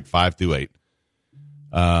teams ranked 5 through 8.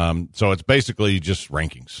 So it's basically just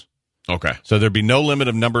rankings. Okay. So there'd be no limit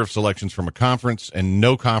of number of selections from a conference, and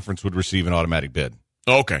no conference would receive an automatic bid.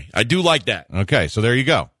 Okay. I do like that. Okay, so there you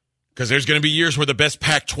go. Because there's going to be years where the best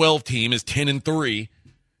Pac-12 team is 10-3.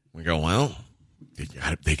 We go, well,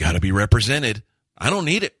 they got to be represented. I don't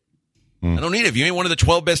need it. I don't need it. If you ain't one of the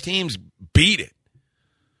 12 best teams, beat it.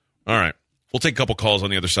 All right. We'll take a couple calls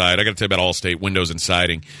on the other side. I got to tell you about Allstate Windows and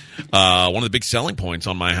Siding. One of the big selling points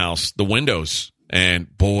on my house, the windows.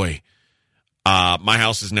 And, boy, my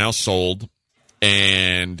house is now sold.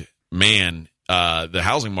 And, man, the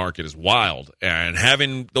housing market is wild. And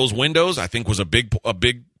having those windows, I think, was a big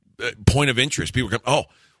point of interest. People go,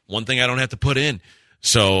 one thing I don't have to put in.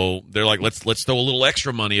 So they're like, let's throw a little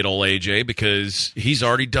extra money at old AJ because he's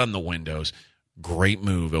already done the windows. Great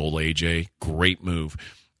move, old AJ. Great move.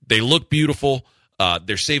 They look beautiful.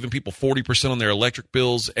 They're saving people 40% on their electric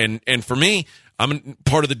bills. And for me,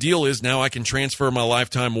 part of the deal is now I can transfer my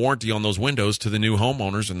lifetime warranty on those windows to the new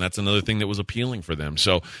homeowners, and that's another thing that was appealing for them.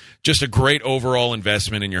 So just a great overall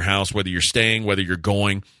investment in your house, whether you're staying, whether you're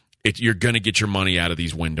going. You're going to get your money out of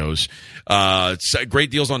these windows.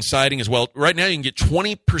 Great deals on siding as well. Right now, you can get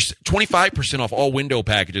 25% off all window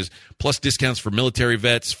packages, plus discounts for military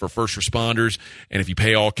vets, for first responders. And if you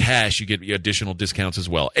pay all cash, you get additional discounts as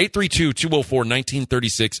well.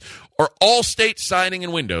 832-204-1936 or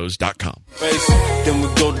allstatesidingandwindows.com. Then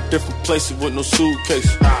we go to different places with no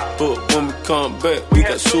suitcase. But when we come back, we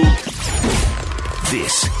got suitcases.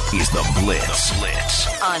 This is The Blitz.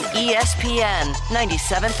 On ESPN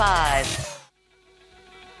 97.5.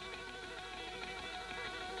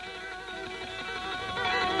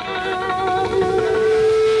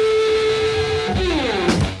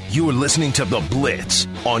 You're listening to The Blitz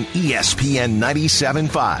on ESPN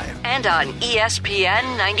 97.5. And on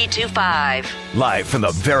ESPN 92.5. Live from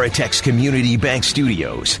the Veritex Community Bank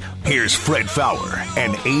Studios, here's Fred Faour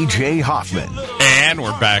and A.J. Hoffman. And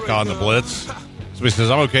we're back on The Blitz. So he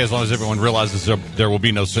says, I'm okay as long as everyone realizes there will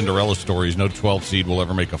be no Cinderella stories. No 12 seed will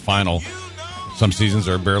ever make a final. Some seasons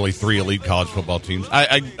there are barely 3 elite college football teams.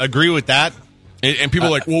 I agree with that. And people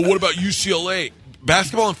are like, well, what about UCLA?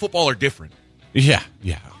 Basketball and football are different. Yeah.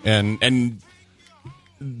 And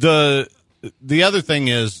the other thing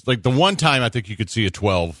is, like, the one time I think you could see a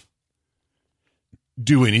 12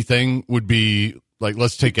 do anything would be, like,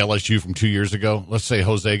 let's take LSU from 2 years ago. Let's say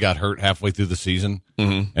Jose got hurt halfway through the season,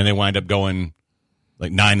 and they wind up going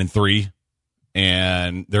like 9-3,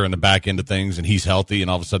 and they're in the back end of things, and he's healthy, and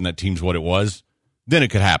all of a sudden that team's what it was. Then it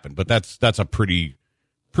could happen, but that's a pretty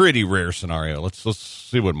rare scenario. Let's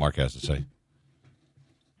see what Mark has to say.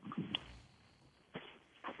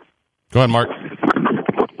 Go ahead, Mark.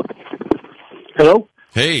 Hello?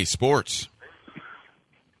 Hey, sports.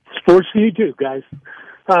 Sports for you too, guys.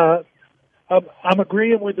 I'm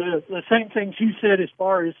agreeing with the same things you said as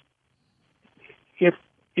far as is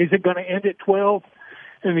it going to end at 12?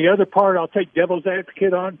 And the other part I'll take devil's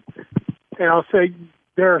advocate on, and I'll say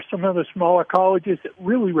there are some of the smaller colleges that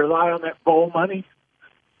really rely on that bowl money.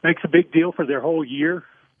 Makes a big deal for their whole year.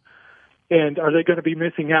 And are they going to be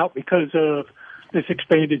missing out because of this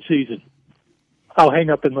expanded season? I'll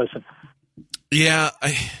hang up and listen. Yeah,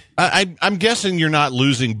 I'm guessing you're not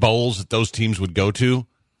losing bowls that those teams would go to.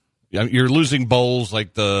 You're losing bowls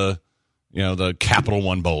like the Capital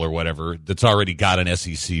One Bowl or whatever that's already got an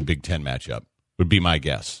SEC Big Ten matchup, would be my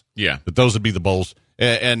guess. Yeah. But those would be the bowls.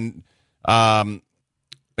 And I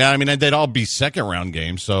mean, they'd all be second-round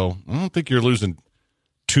games, so I don't think you're losing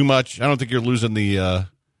too much. I don't think you're losing the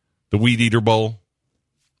Weed Eater Bowl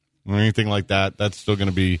or anything like that. That's still going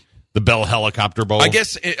to be the Bell Helicopter Bowl. I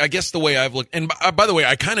guess the way I've looked, and by the way,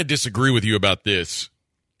 I kind of disagree with you about this.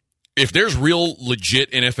 if there's real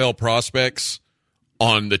legit NFL prospects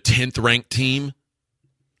on the 10th ranked team,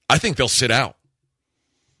 I think they'll sit out.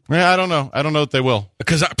 Yeah, I don't know. I don't know if they will.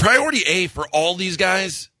 Because priority A for all these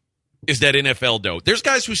guys is that NFL dough. There's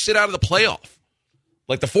guys who sit out of the playoff,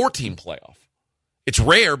 like the 14 playoff. It's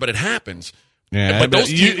rare, but it happens. Yeah, but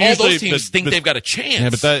those all those teams think they've got a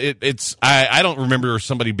chance. Yeah, but I don't remember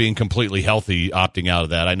somebody being completely healthy opting out of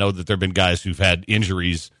that. I know that there have been guys who've had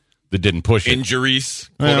injuries that didn't push it. Injuries,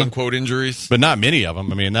 quote-unquote injuries. But not many of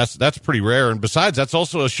them. I mean, that's pretty rare. And besides, that's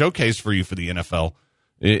also a showcase for you for the NFL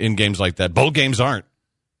in games like that. Bowl games aren't.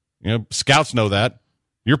 Scouts know that.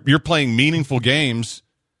 You're playing meaningful games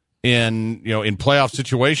in playoff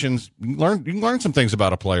situations. You can learn some things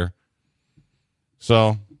about a player.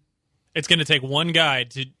 So it's going to take one guy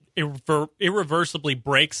to irreversibly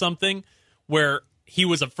break something where he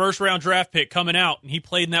was a first-round draft pick coming out, and he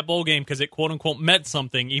played in that bowl game because it, quote-unquote, meant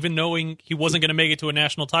something, even knowing he wasn't going to make it to a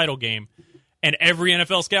national title game. And every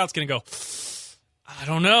NFL scout's going to go, I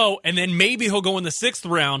don't know. And then maybe he'll go in the 6th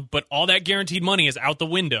round, but all that guaranteed money is out the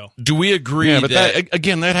window. Do we agree that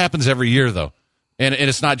again, that happens every year, though. And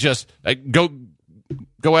it's not just go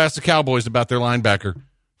ask the Cowboys about their linebacker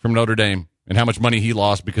from Notre Dame and how much money he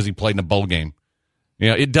lost because he played in a bowl game.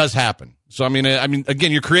 It does happen. So, I mean,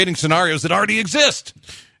 again, you're creating scenarios that already exist.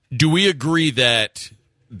 Do we agree that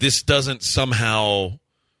this doesn't somehow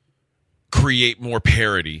create more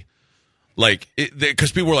parity? Like,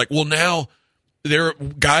 because people were like, well, now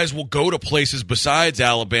guys will go to places besides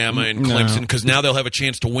Alabama and Clemson because now they'll have a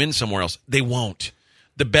chance to win somewhere else. They won't.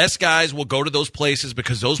 The best guys will go to those places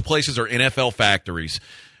because those places are NFL factories.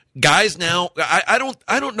 Guys now, I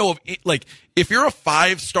don't know if you're a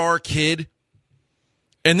 5-star kid,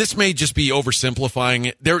 and this may just be oversimplifying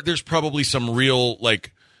it. There's probably some real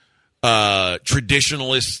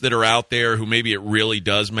traditionalists that are out there who maybe it really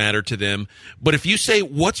does matter to them. But if you say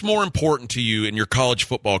what's more important to you in your college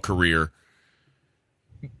football career,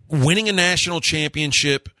 winning a national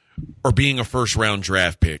championship or being a first-round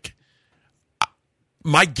draft pick,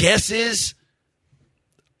 my guess is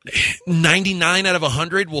 99 out of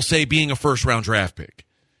 100 will say being a first-round draft pick.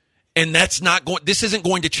 And this isn't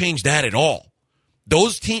going to change that at all.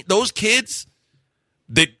 Those kids,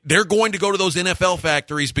 they're going to go to those NFL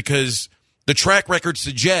factories because the track record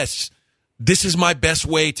suggests this is my best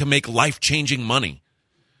way to make life-changing money.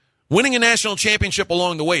 Winning a national championship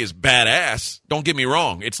along the way is badass. Don't get me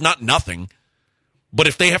wrong. It's not nothing. But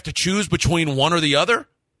if they have to choose between one or the other,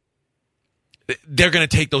 they're going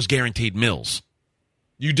to take those guaranteed mills.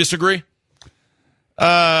 You disagree?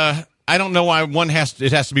 I don't know why it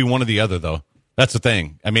has to be one or the other, though. That's the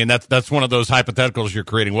thing. I mean, that's one of those hypotheticals you're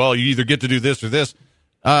creating. Well, you either get to do this or this.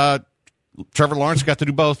 Trevor Lawrence got to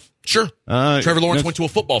do both. Sure. Trevor Lawrence went to a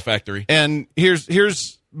football factory. And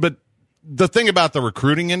but the thing about the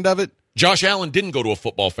recruiting end of it, Josh Allen didn't go to a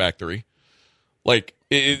football factory.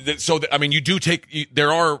 There's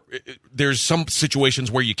some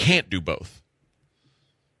situations where you can't do both.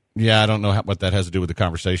 Yeah, I don't know what that has to do with the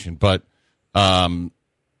conversation, but the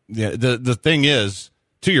thing is,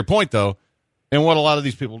 to your point though, and what a lot of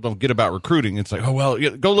these people don't get about recruiting, it's like, oh well,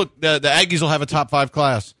 go look. The Aggies will have a top 5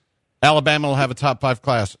 class. Alabama will have a top 5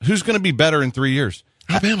 class. Who's going to be better in 3 years?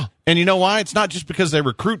 Alabama. And you know why? It's not just because they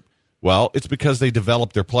recruit well. It's because they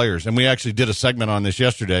develop their players. And we actually did a segment on this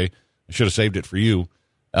yesterday. I should have saved it for you.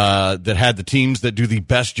 That had the teams that do the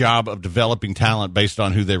best job of developing talent based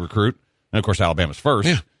on who they recruit. And of course, Alabama's first.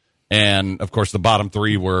 Yeah. And of course, the bottom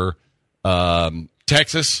 3 were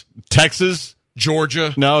Texas,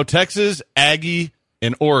 Georgia. No, Texas, Aggie,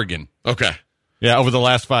 and Oregon. Okay. Yeah, over the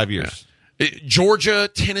last 5 years. Yeah. Georgia,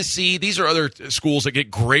 Tennessee, these are other schools that get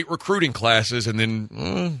great recruiting classes, and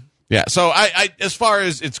then yeah. So I as far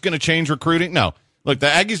as it's going to change recruiting, no. Look, the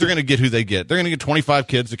Aggies are going to get who they get. They're going to get 25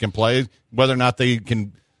 kids that can play. Whether or not they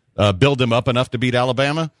can build them up enough to beat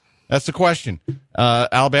Alabama, that's the question.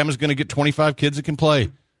 Alabama's going to get 25 kids that can play.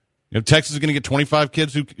 Texas is going to get 25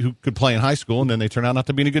 kids who could play in high school, and then they turn out not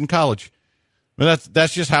to be any good in college. But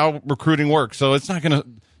that's just how recruiting works. So it's not going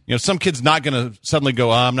to, some kid's not going to suddenly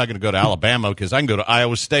go, I'm not going to go to Alabama because I can go to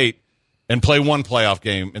Iowa State and play one playoff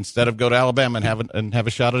game instead of go to Alabama and have a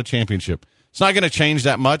shot at a championship. It's not going to change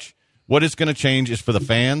that much. What it's going to change is for the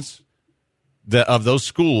fans of those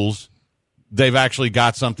schools, they've actually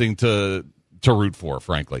got something to root for,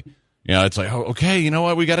 frankly. It's like, oh, okay, you know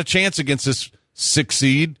what? We got a chance against this 6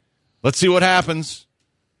 seed. Let's see what happens.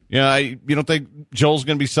 You don't think Joel's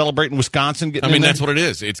going to be celebrating Wisconsin getting in there? That's what it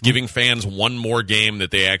is. It's giving fans one more game that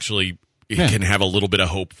they actually can have a little bit of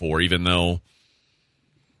hope for, even though.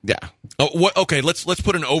 Yeah. Okay, let's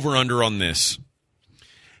put an over-under on this.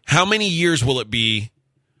 How many years will it be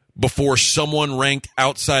before someone ranked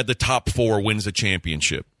outside the top 4 wins the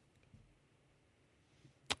championship?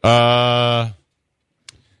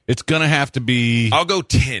 It's going to have to be. I'll go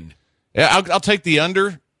 10. Yeah, I'll take the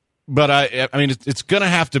under, but I mean, it's going to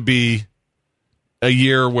have to be a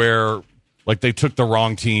year where, like, they took the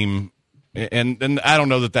wrong team, and I don't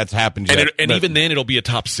know that that's happened yet. And even then, it'll be a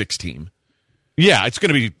top 6 team. Yeah, it's going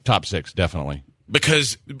to be top 6, definitely.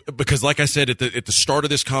 Because, like I said at the start of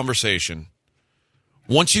this conversation,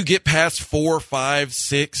 once you get past 4, 5,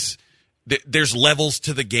 6, there's levels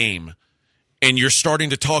to the game, and you're starting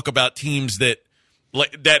to talk about teams that.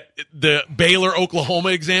 Like that, the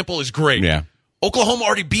Baylor-Oklahoma example is great. Yeah. Oklahoma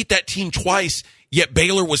already beat that team twice, yet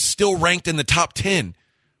Baylor was still ranked in the top 10.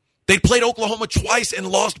 They played Oklahoma twice and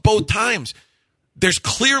lost both times. There's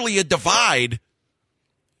clearly a divide.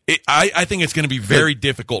 I think it's going to be very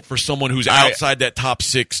difficult for someone who's outside that top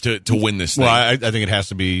 6 to win this thing. Well, I think it has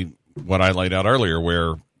to be what I laid out earlier,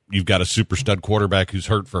 where you've got a super stud quarterback who's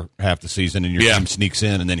hurt for half the season, and your team sneaks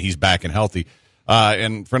in, and then he's back and healthy.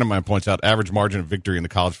 And a friend of mine points out average margin of victory in the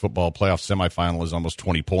college football playoff semifinal is almost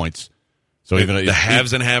 20 points. So even the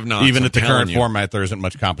haves and have-nots, even at the current format, there isn't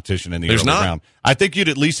much competition in the early round. I think you'd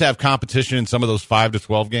at least have competition in some of those 5 to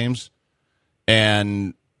 12 games,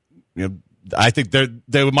 and I think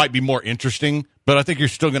they might be more interesting. But I think you're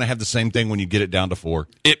still going to have the same thing when you get it down to 4.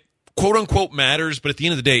 It quote unquote matters, but at the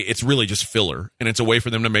end of the day, it's really just filler, and it's a way for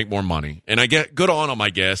them to make more money. And I get good on them, I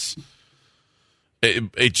guess.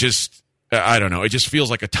 It just. I don't know. It just feels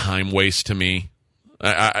like a time waste to me.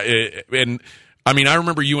 I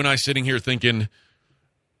remember you and I sitting here thinking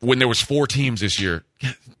when there was 4 teams this year,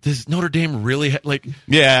 does Notre Dame really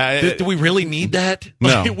do we really need that?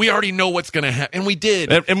 No. We already know what's going to happen, and we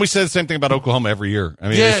did. And we said the same thing about Oklahoma every year. I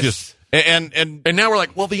mean, yes. It's just and now we're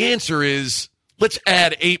like, well, the answer is let's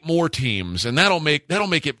add 8 more teams, and that'll make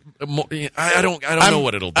it. More, I don't know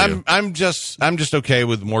what it'll do. I'm just okay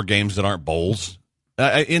with more games that aren't bowls.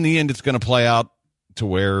 In the end, it's going to play out to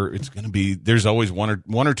where it's going to be. There's always one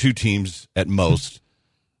or two teams at most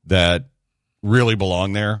that really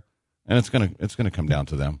belong there, and it's going to come down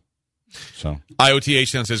to them. So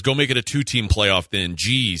IOTH says, "Go make it a 2-team playoff." Then,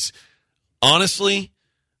 geez, honestly,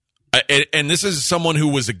 and this is someone who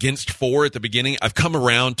was against 4 at the beginning. I've come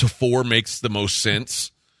around to 4 makes the most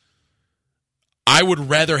sense. I would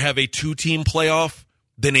rather have a 2-team playoff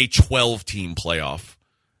than a 12-team playoff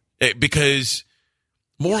because.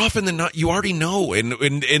 More often than not, you already know,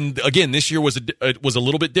 and again, this year was a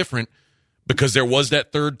little bit different because there was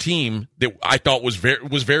that 3rd team that I thought was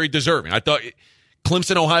very deserving. I thought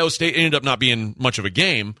Clemson, Ohio State ended up not being much of a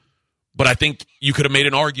game, but I think you could have made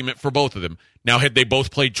an argument for both of them. Now, had they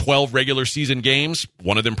both played 12 regular season games,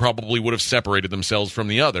 one of them probably would have separated themselves from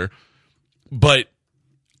the other. But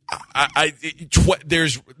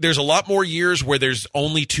there's a lot more years where there's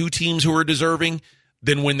only 2 teams who are deserving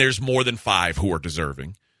than when there's more than 5 who are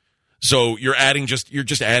deserving. So you're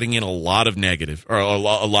just adding in a lot of negative or a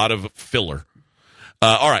lot of filler.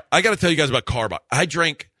 All right, I got to tell you guys about Carbach. I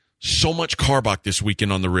drank so much Carbach this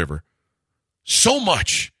weekend on the river, so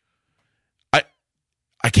much. I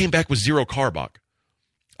came back with 0 Carbach.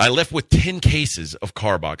 I left with 10 cases of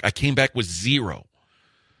Carbach. I came back with 0.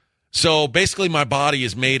 So basically, my body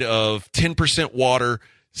is made of 10% water,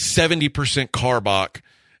 70% Carbach,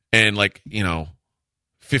 and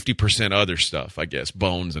 50% other stuff, I guess,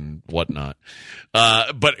 bones and whatnot.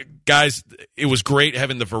 But, guys, it was great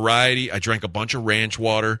having the variety. I drank a bunch of ranch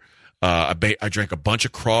water. I drank a bunch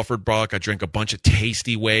of Crawford Brock. I drank a bunch of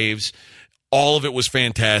Tasty Waves. All of it was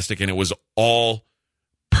fantastic, and it was all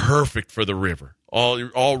perfect for the river.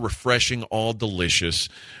 All refreshing, all delicious.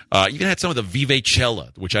 Even had some of the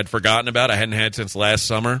Vivecella, which I'd forgotten about. I hadn't had since last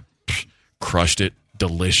summer. Crushed it.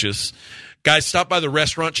 Delicious. Guys, stop by the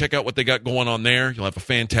restaurant. Check out what they got going on there. You'll have a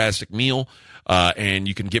fantastic meal, and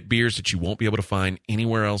you can get beers that you won't be able to find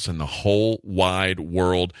anywhere else in the whole wide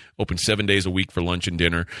world. Open 7 days a week for lunch and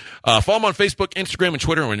dinner. Follow them on Facebook, Instagram, and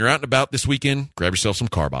Twitter. And when you're out and about this weekend, grab yourself some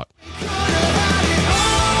Carbach.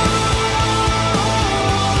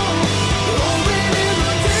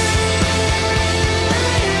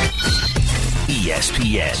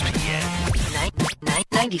 ESPN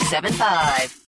 97.5.